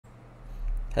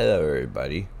Hello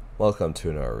everybody, welcome to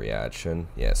another reaction.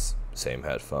 Yes, same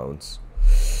headphones.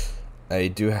 I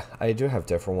do have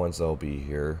different ones that'll be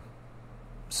here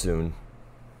soon.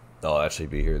 They'll actually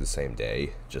be here the same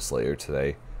day, just later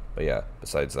today. But yeah,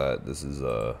 besides that, this is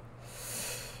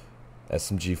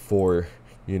SMG4.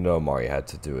 You know Mario had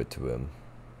to do it to him.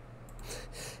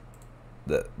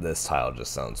 This title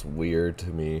just sounds weird to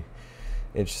me.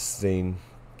 Interesting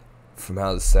from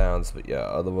how it sounds, but yeah,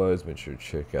 otherwise make sure to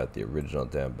check out the original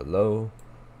down below.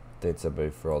 Thanks everybody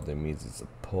for all the amazing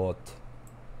support.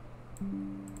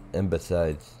 And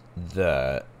besides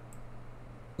that,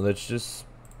 let's just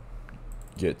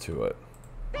get to it.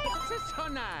 That's so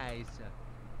nice.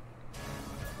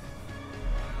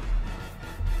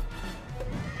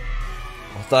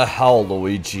 What the hell,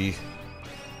 Luigi?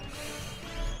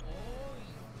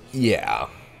 Yeah.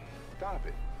 Stop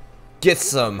it. Get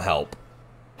some help.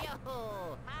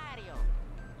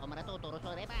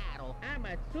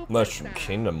 Mushroom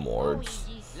Kingdom Lords.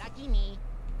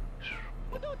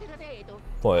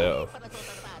 Oh yeah.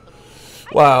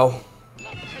 Wow.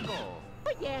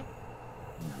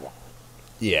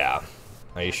 Yeah.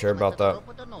 Are you sure about that?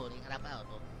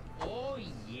 Oh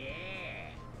yeah.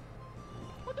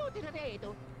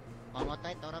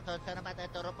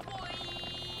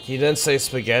 He didn't say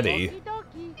spaghetti.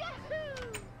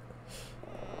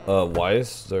 Why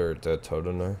is there a dead toad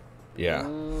in there? Yeah.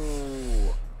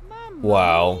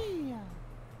 Wow.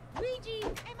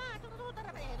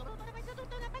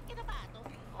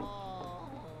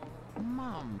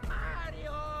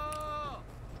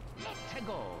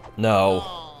 No.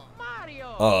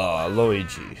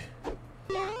 Luigi.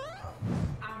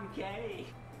 I'm gay.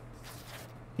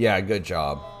 Yeah, good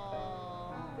job.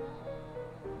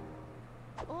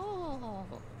 Oh,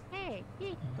 hey,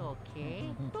 it's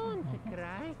okay. Don't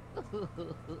cry.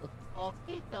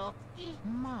 Okie dokie.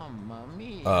 Mamma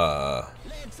mia.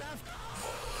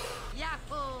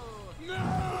 Yahoo!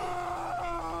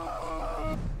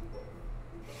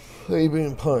 Are you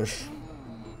being punched?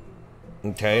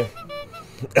 Okay.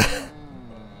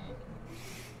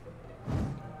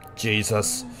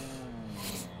 Jesus.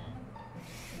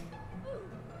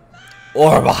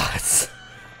 Orbots.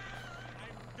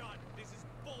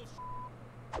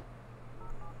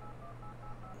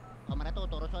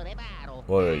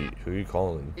 What are you? Who are you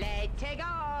calling? Let's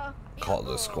go. Call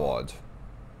the squad.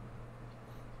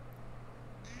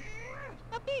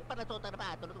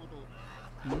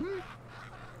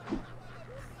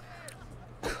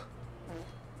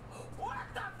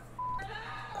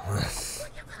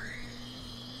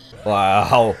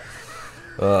 Wow.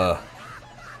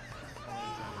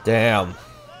 Damn.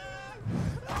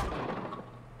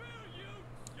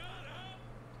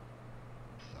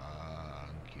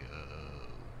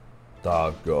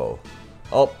 Doggo.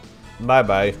 Oh, bye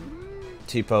bye.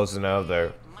 T-posing out of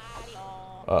there.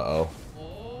 Uh-oh.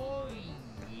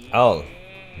 Oh.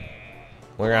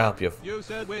 We're gonna help you. You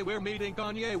said we were meeting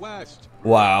Kanye West.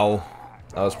 Wow.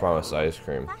 I was promised ice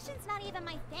cream. Fashion's not even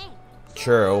my thing.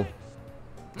 True.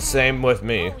 Same with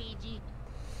me.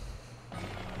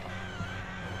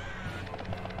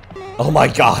 Oh my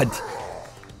god.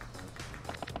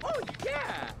 Oh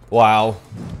yeah. Wow.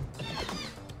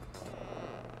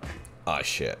 Ah,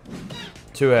 shit.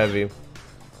 Too heavy.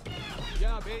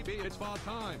 Yeah, baby, it's fall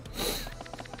time.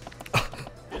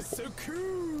 It's so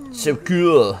cool. So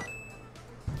cool.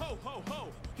 Ho, ho, ho.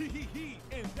 He,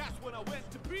 and that's what I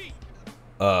went to be.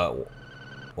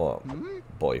 Well,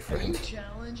 boyfriend.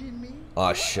 Challenging me?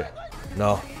 Oh shit.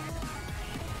 No.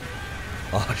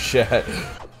 Oh shit.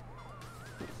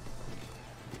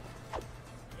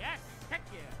 Yes, heck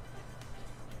yeah.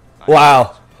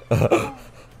 Wow.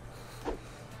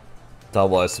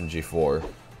 Double SMG4.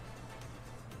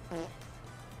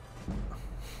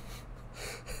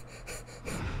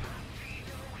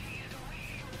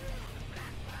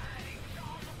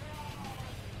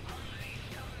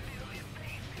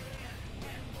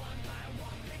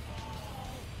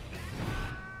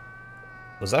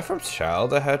 Was that from Child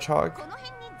the Hedgehog? この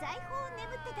辺に財宝眠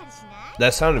ってたりしな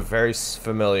い？ That sounded very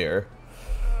familiar.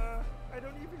 I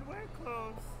don't even wear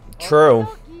clothes. True.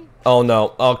 Oh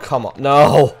no. Oh come on.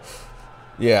 No.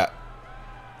 Yeah.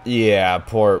 Yeah,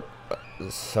 poor.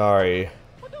 Sorry.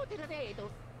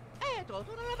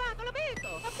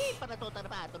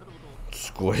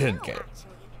 Squid Game.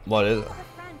 What is it? I have a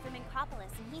friend from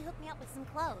Incropolis and he hooked me up with some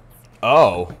clothes.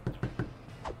 Oh.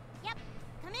 Yep,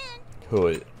 come in. Who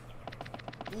is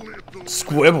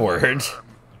Squidward?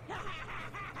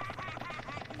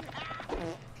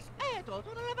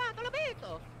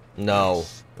 No.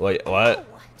 Wait, what? Oh,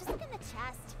 just look in the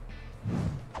chest.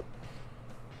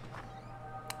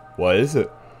 What is it?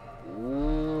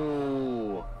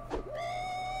 Ooh.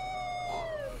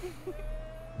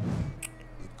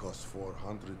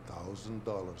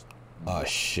 $100,000. Oh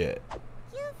shit.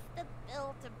 Give the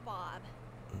bill to Bob.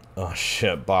 Oh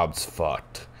shit, Bob's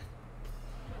fucked.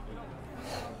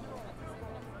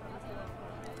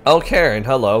 Oh, Karen,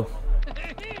 hello.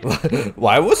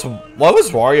 why was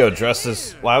Wario dressed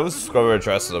as Squidward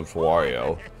dressed as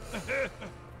Wario?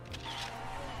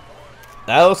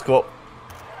 That was cool.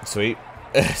 Sweet.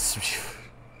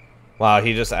 Wow,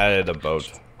 he just added a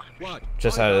boat. What?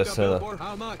 Just I added got to the billboard.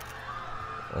 How much?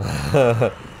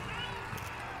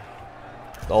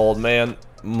 the old man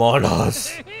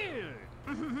Monos.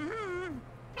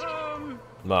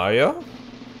 Mario?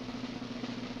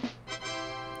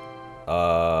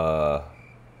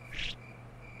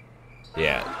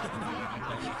 Yeah.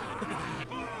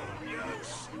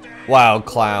 Wow,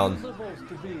 clown.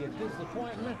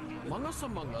 Among us,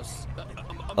 among us.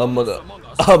 Among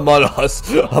us.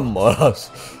 Among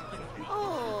us.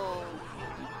 Oh.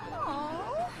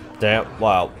 Oh. Damn,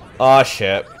 wow. Oh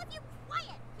shit. All of you quiet.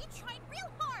 You tried real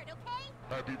hard, okay?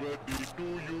 Happy birthday to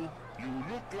you. You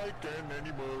look like an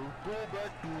animal. Go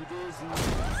back to the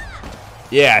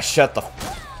zoo. Yeah, shut the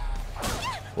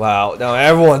wow, now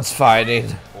everyone's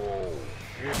fighting.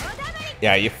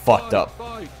 Yeah, you fucked up.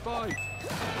 Fight, fight.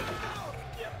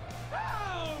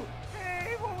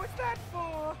 Hey, what was that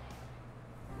for?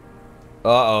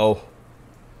 Uh-oh.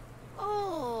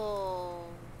 Oh.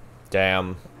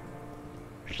 Damn.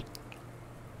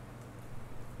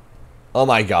 Oh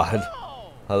my god.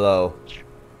 Hello.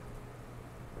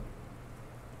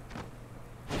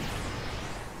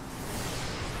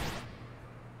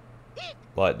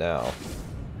 What now?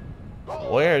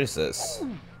 Where is this?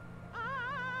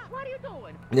 What are you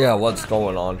doing? Yeah, what's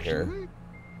going on here?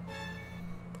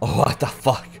 Oh, what the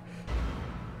fuck?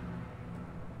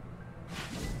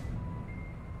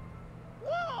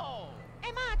 Whoa!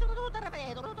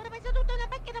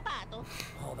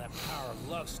 All that power of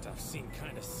love stuff seemed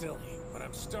kind of silly, but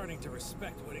I'm starting to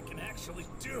respect what it can actually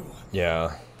do.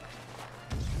 Yeah.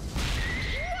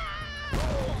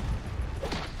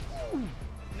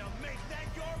 Now make that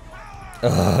your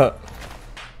power!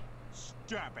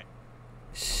 Stop it.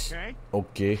 Okay?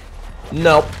 Okay.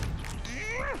 Nope.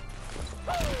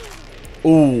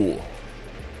 Ooh.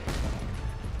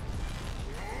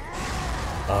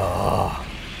 Ah.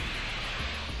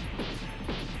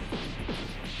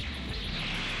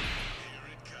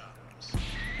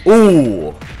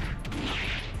 Ooh.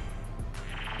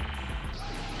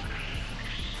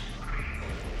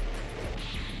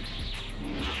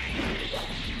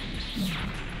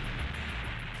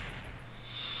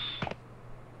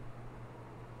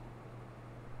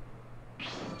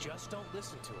 Just don't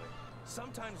listen to it.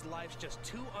 Sometimes life's just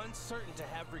too uncertain to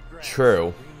have regrets.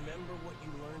 True. Remember what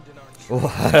you learned in our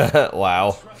trip.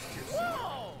 Wow. Trust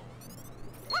yourself.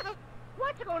 Whoa!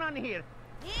 What's going on here?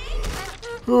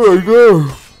 Oh my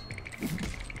god.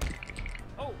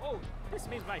 Oh, this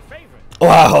means my favorite.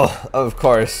 Wow, of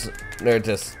course. They're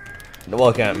just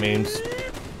looking at memes.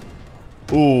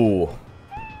 Ooh.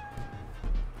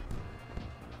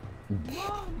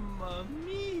 Mamma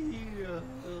mia.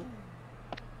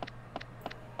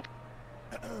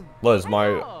 What is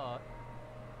Mario? Oh.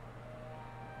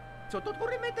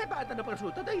 Sottocorrente bata na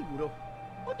prosciutto da euro.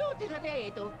 O tutti da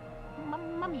detto.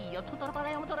 Mamma mia, tutto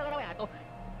parliamo tutto gravato.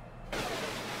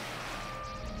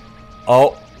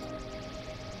 Oh.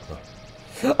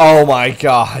 Oh my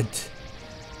god.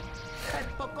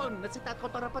 Ecco con si sta con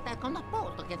rapporto con la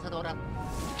porta che ora.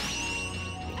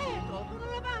 Ecco, tutto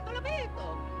lavato,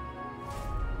 l'abito.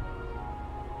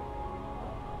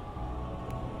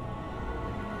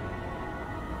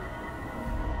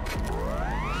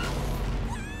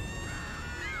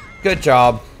 Good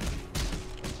job.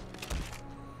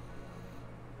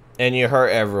 And you hurt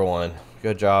everyone.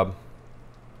 Good job.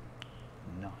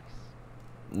 Nice.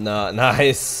 Nah,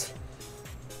 nice.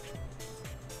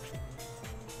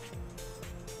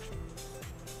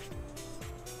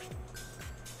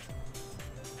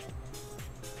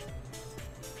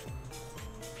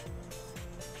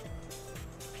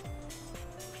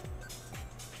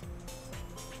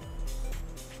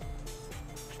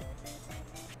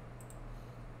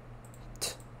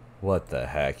 What the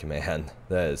heck, man?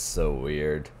 That is so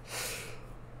weird.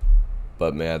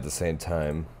 But man, at the same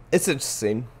time, it's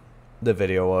interesting. The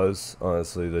video was,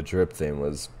 honestly, the drip thing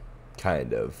was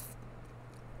kind of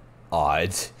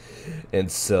odd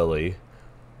and silly.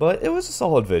 But it was a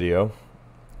solid video.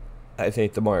 I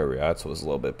think the Mario Reacts was a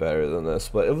little bit better than this,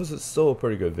 but it was still a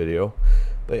pretty good video.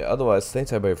 But yeah, otherwise,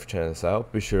 thanks everybody for checking this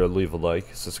out. Be sure to leave a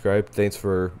like, subscribe. Thanks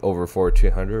for over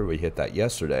 1,400. We hit that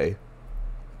yesterday.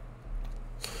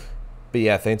 But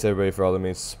yeah, thanks everybody for all the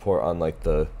means of support on like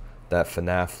the that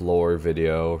FNAF lore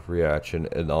video reaction,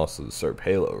 and also the Serp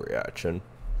Halo reaction.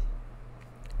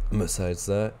 Besides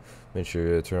that, make sure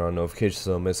to turn on notifications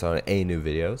so you don't miss out on any new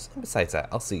videos. And besides that,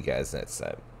 I'll see you guys next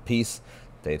time. Peace.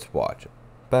 Thanks for watching.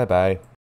 Bye bye.